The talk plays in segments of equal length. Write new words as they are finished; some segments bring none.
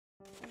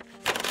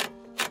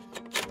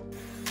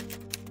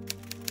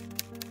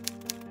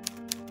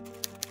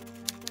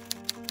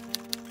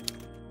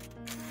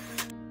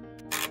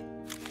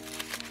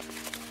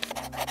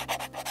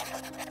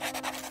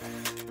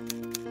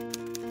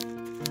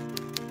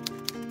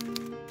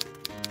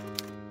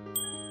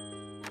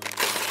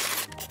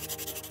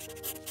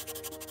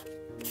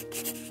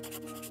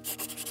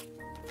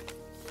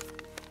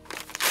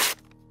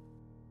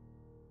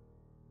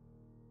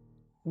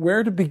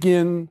where to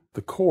begin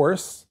the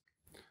course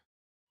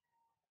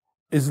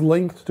is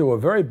linked to a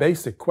very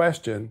basic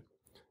question,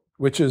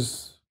 which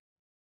is,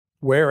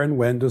 where and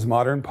when does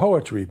modern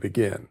poetry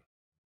begin?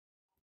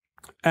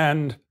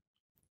 And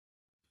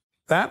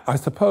that, I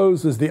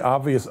suppose, is the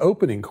obvious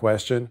opening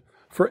question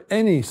for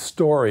any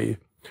story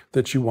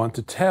that you want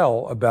to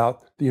tell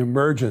about the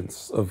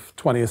emergence of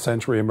 20th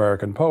century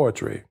American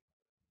poetry.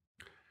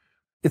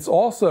 It's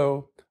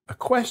also a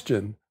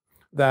question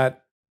that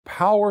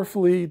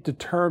powerfully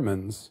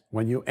determines,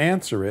 when you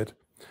answer it,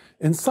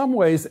 in some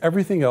ways,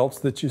 everything else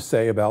that you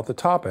say about the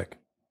topic.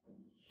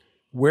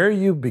 Where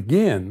you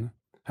begin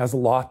has a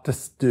lot to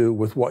do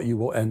with what you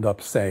will end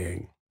up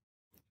saying.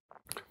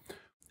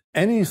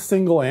 Any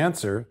single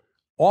answer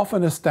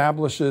often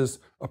establishes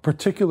a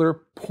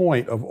particular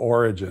point of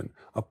origin,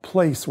 a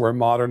place where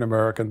modern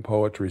American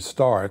poetry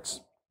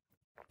starts.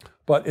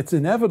 But it's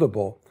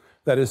inevitable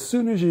that as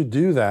soon as you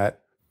do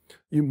that,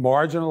 you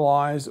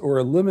marginalize or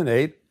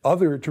eliminate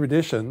other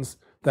traditions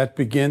that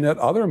begin at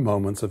other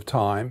moments of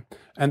time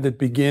and that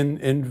begin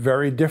in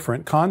very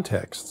different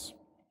contexts.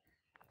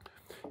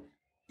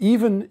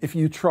 Even if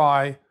you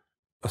try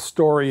a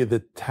story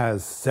that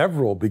has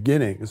several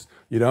beginnings,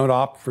 you don't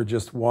opt for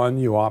just one,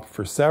 you opt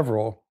for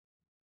several,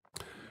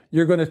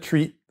 you're going to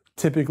treat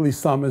typically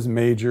some as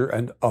major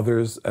and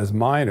others as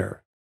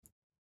minor.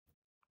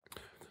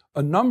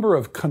 A number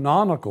of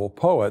canonical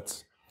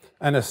poets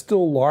and a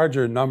still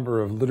larger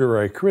number of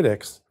literary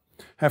critics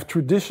have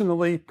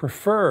traditionally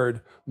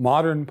preferred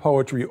modern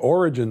poetry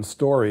origin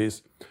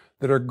stories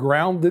that are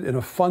grounded in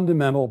a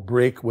fundamental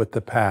break with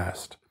the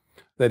past.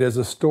 That is,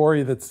 a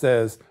story that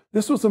says,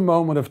 this was a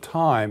moment of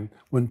time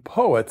when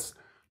poets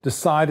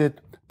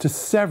decided to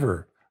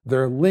sever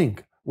their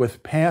link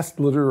with past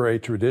literary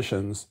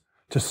traditions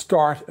to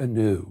start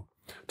anew,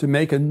 to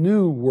make a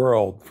new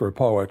world for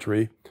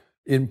poetry,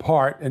 in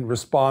part in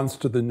response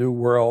to the new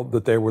world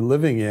that they were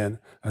living in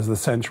as the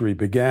century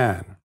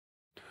began.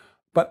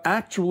 But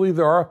actually,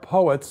 there are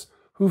poets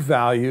who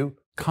value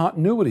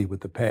continuity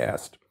with the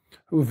past,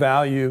 who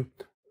value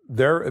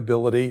their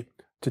ability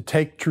to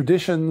take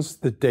traditions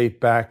that date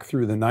back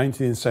through the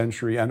 19th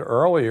century and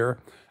earlier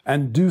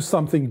and do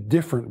something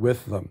different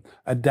with them,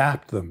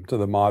 adapt them to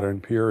the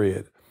modern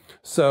period.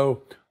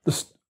 So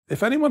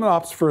if anyone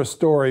opts for a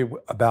story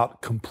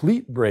about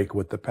complete break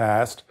with the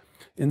past,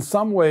 in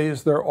some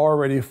ways they're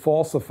already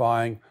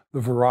falsifying the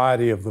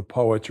variety of the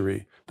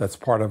poetry that's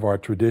part of our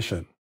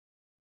tradition.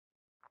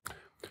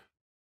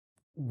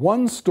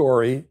 One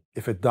story,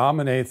 if it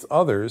dominates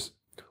others,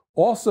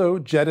 also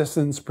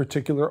jettisons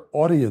particular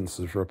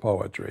audiences for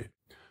poetry,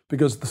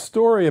 because the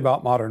story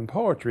about modern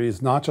poetry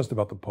is not just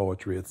about the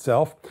poetry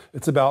itself,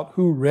 it's about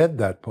who read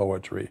that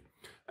poetry.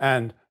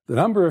 And the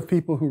number of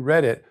people who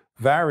read it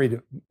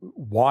varied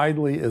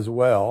widely as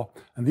well,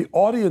 and the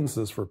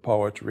audiences for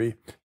poetry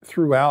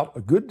throughout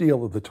a good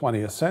deal of the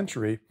 20th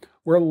century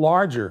were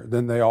larger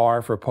than they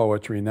are for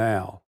poetry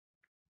now.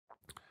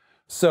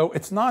 So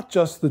it's not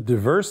just the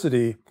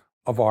diversity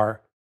of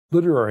our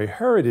literary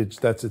heritage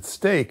that's at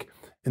stake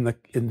in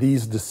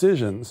these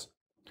decisions.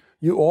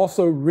 You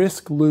also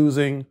risk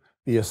losing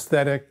the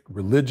aesthetic,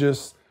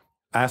 religious,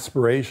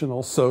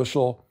 aspirational,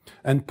 social,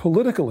 and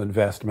political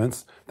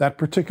investments that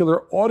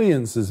particular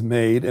audiences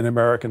made in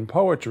American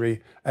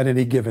poetry at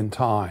any given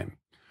time.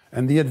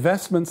 And the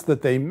investments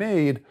that they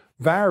made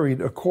varied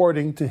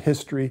according to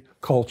history,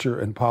 culture,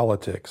 and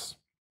politics.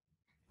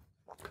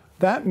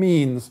 That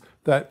means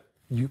that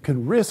you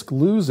can risk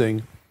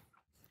losing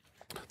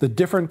the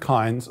different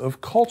kinds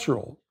of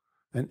cultural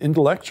and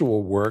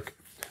intellectual work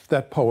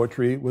that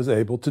poetry was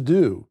able to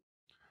do,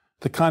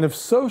 the kind of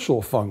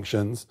social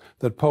functions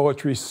that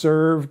poetry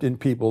served in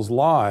people's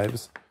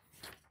lives,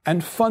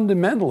 and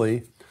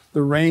fundamentally,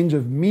 the range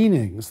of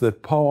meanings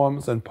that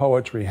poems and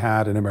poetry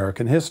had in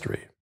American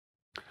history.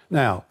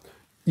 Now,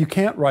 you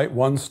can't write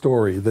one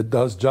story that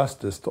does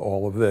justice to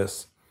all of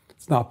this.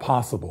 It's not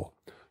possible.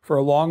 For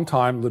a long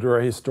time,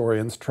 literary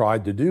historians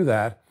tried to do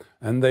that,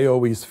 and they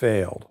always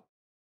failed.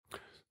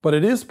 But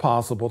it is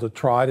possible to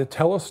try to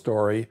tell a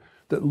story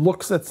that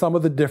looks at some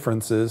of the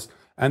differences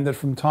and that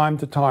from time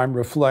to time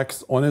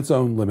reflects on its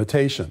own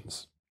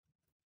limitations.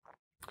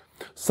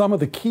 Some of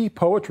the key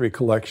poetry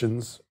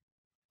collections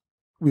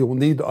we will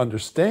need to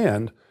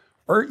understand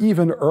are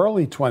even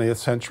early 20th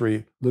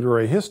century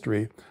literary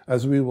history,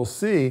 as we will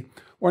see,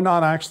 were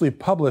not actually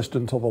published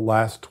until the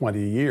last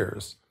 20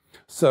 years.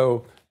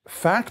 So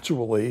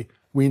factually,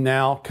 we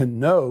now can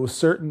know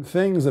certain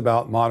things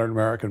about modern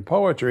American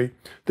poetry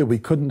that we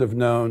couldn't have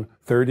known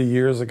 30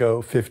 years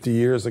ago, 50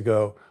 years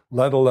ago,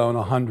 let alone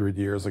 100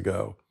 years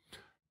ago.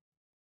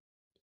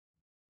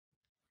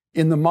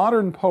 In the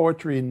modern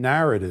poetry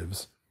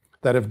narratives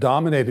that have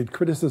dominated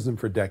criticism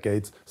for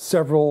decades,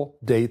 several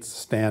dates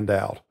stand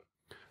out.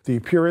 The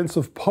appearance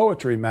of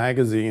Poetry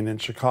magazine in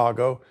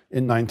Chicago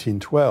in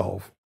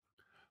 1912,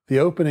 the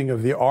opening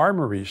of the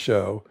Armory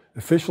show,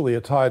 officially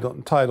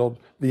entitled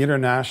the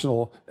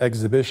International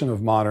Exhibition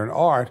of Modern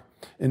Art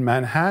in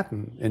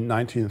Manhattan in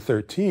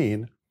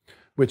 1913,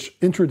 which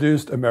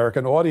introduced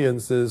American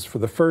audiences for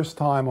the first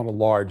time on a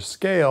large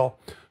scale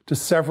to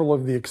several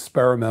of the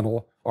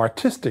experimental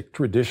artistic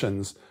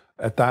traditions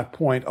at that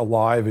point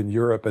alive in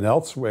Europe and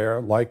elsewhere,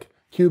 like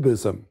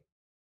Cubism.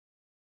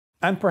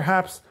 And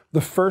perhaps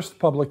the first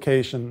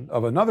publication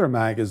of another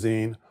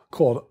magazine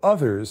called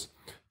Others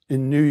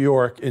in New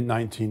York in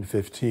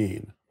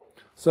 1915.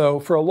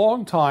 So for a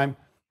long time,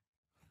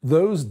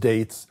 those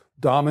dates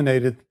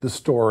dominated the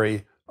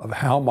story of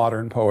how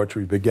modern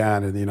poetry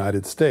began in the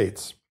United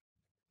States.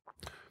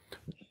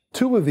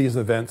 Two of these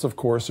events, of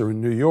course, are in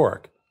New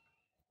York.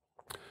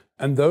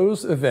 And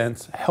those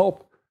events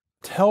help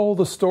tell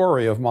the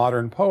story of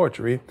modern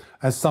poetry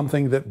as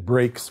something that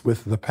breaks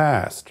with the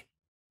past.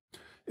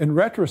 In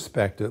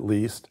retrospect, at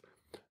least,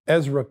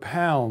 Ezra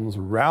Pound's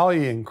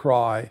rallying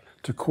cry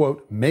to,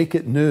 quote, make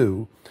it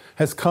new,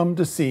 has come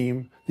to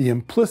seem the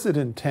implicit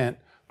intent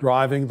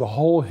driving the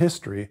whole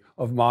history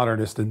of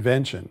modernist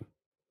invention.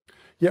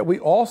 Yet we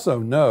also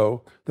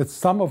know that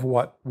some of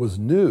what was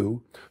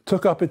new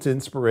took up its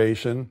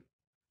inspiration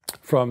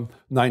from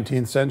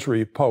 19th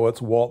century poets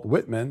Walt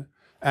Whitman,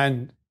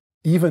 and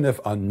even if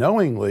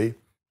unknowingly,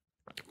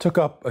 took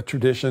up a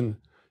tradition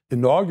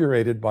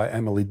inaugurated by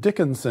Emily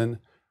Dickinson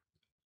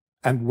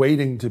and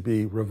waiting to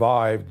be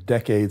revived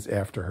decades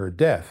after her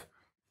death.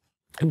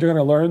 And you're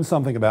going to learn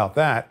something about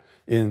that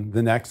in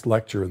the next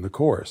lecture in the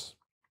course.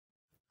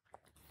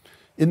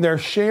 In their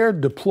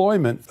shared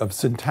deployment of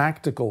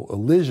syntactical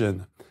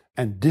elision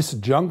and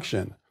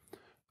disjunction,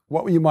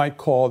 what you might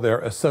call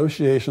their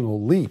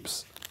associational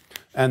leaps,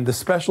 and the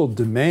special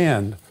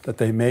demand that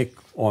they make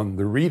on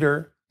the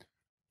reader,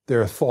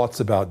 their thoughts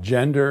about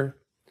gender,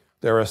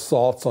 their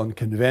assaults on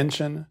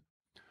convention,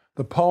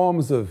 the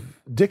poems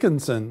of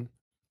Dickinson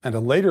and a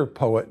later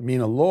poet,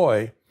 Mina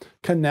Loy,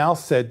 can now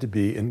said to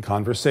be in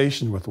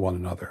conversation with one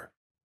another.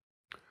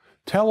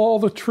 Tell all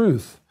the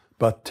truth,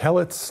 but tell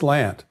it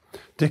slant,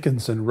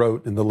 Dickinson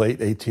wrote in the late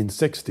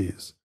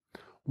 1860s.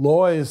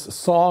 Loy's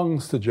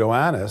Songs to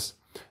Joannis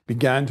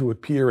began to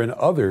appear in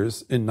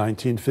Others in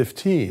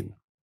 1915.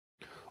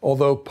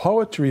 Although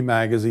Poetry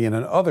magazine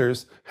and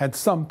Others had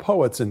some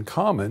poets in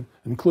common,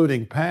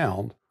 including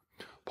Pound,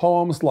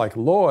 poems like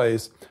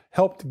Loy's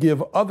helped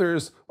give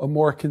Others a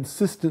more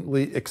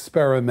consistently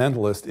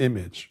experimentalist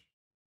image.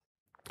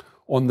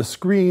 On the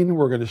screen,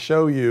 we're going to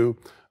show you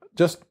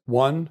just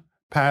one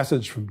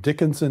passage from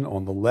Dickinson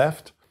on the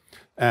left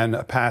and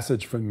a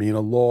passage from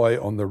Mina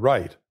Loy on the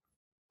right.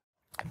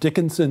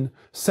 Dickinson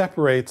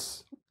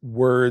separates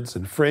words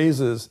and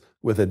phrases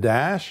with a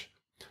dash.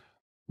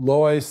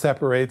 Loy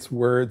separates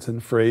words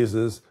and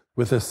phrases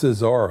with a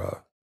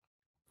caesura.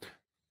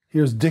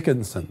 Here's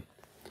Dickinson.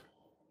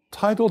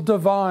 Title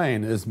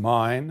divine is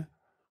mine,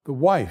 the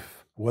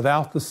wife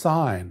without the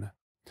sign,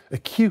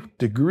 acute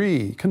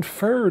degree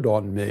conferred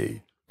on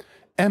me,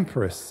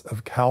 empress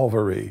of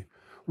Calvary,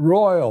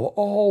 royal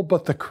all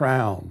but the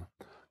crown,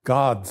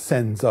 God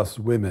sends us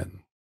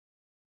women.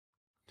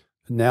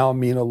 Now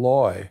Mina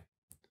Loy,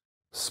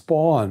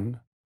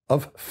 spawn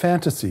of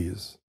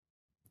fantasies,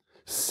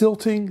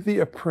 silting the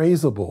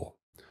appraisable,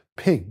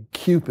 pig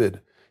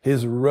Cupid,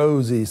 his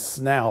rosy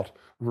snout,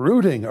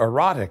 rooting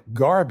erotic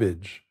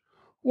garbage,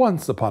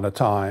 once upon a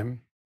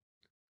time,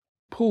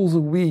 pulls a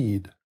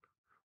weed,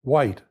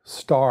 white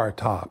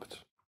star-topped.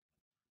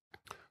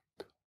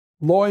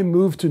 Loy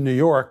moved to New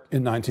York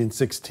in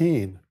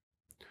 1916.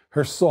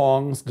 Her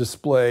songs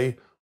display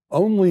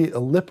only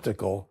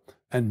elliptical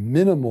and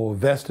minimal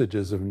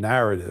vestiges of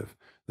narrative.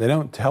 They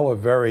don't tell a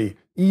very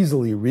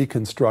easily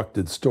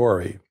reconstructed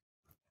story.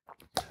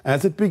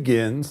 As it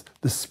begins,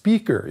 the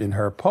speaker in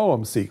her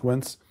poem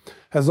sequence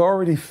has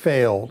already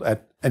failed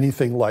at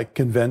anything like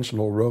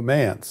conventional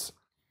romance,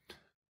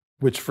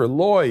 which for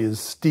Loy is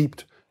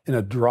steeped in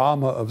a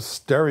drama of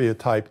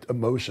stereotyped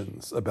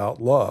emotions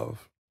about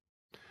love.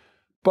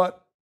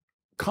 But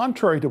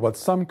contrary to what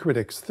some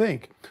critics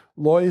think,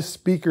 Loy's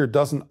speaker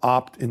doesn't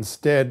opt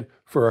instead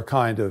for a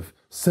kind of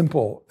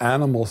simple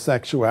animal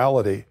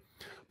sexuality,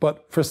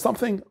 but for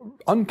something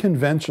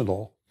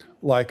unconventional,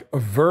 like a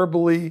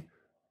verbally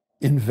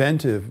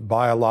inventive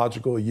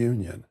biological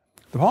union.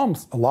 The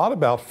poem's a lot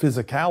about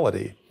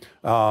physicality,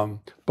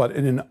 but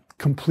in a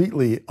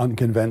completely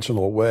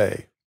unconventional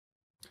way.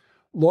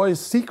 Loy's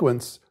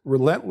sequence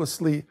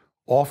relentlessly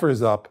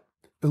offers up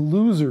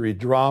illusory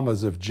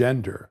dramas of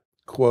gender.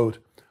 Quote,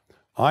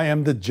 I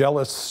am the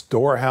jealous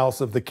storehouse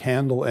of the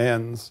candle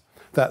ends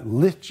that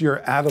lit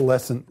your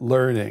adolescent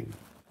learning,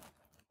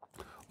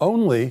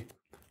 only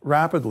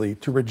rapidly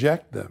to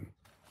reject them.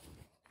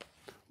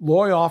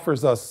 Loy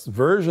offers us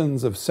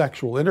versions of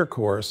sexual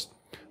intercourse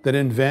that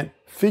invent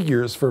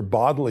figures for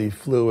bodily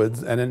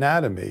fluids and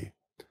anatomy.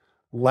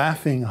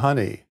 Laughing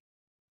honey,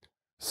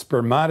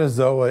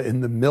 spermatozoa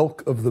in the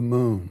milk of the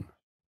moon,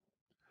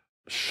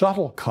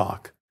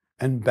 shuttlecock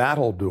and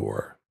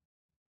battledore.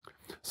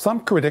 Some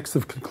critics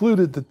have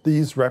concluded that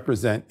these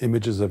represent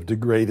images of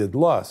degraded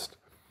lust.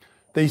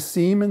 They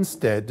seem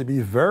instead to be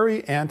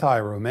very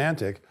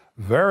anti-romantic,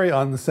 very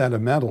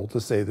unsentimental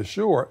to say the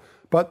sure,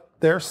 but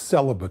they're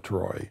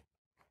celebratory.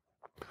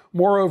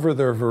 Moreover,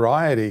 their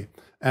variety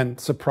and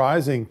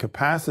surprising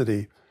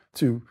capacity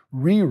to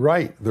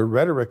rewrite the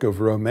rhetoric of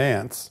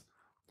romance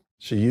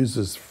She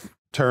uses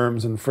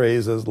terms and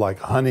phrases like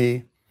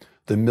honey,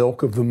 the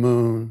milk of the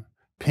moon,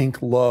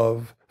 pink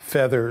love,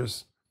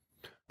 feathers,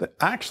 that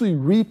actually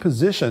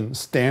reposition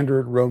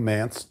standard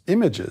romance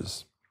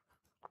images.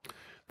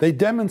 They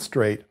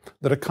demonstrate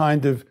that a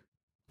kind of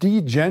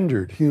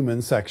degendered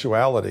human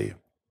sexuality,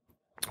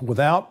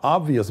 without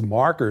obvious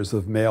markers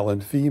of male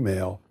and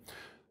female,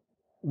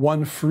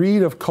 one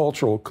freed of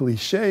cultural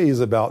cliches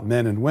about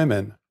men and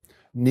women,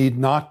 need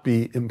not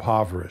be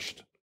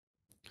impoverished.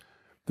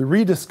 The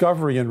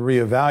rediscovery and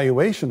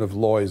reevaluation of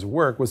Loy's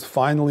work was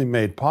finally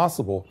made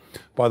possible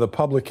by the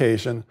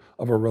publication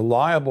of a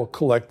reliable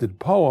collected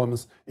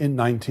poems in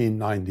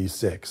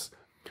 1996.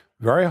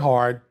 Very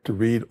hard to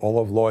read all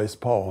of Loy's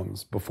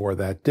poems before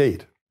that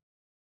date.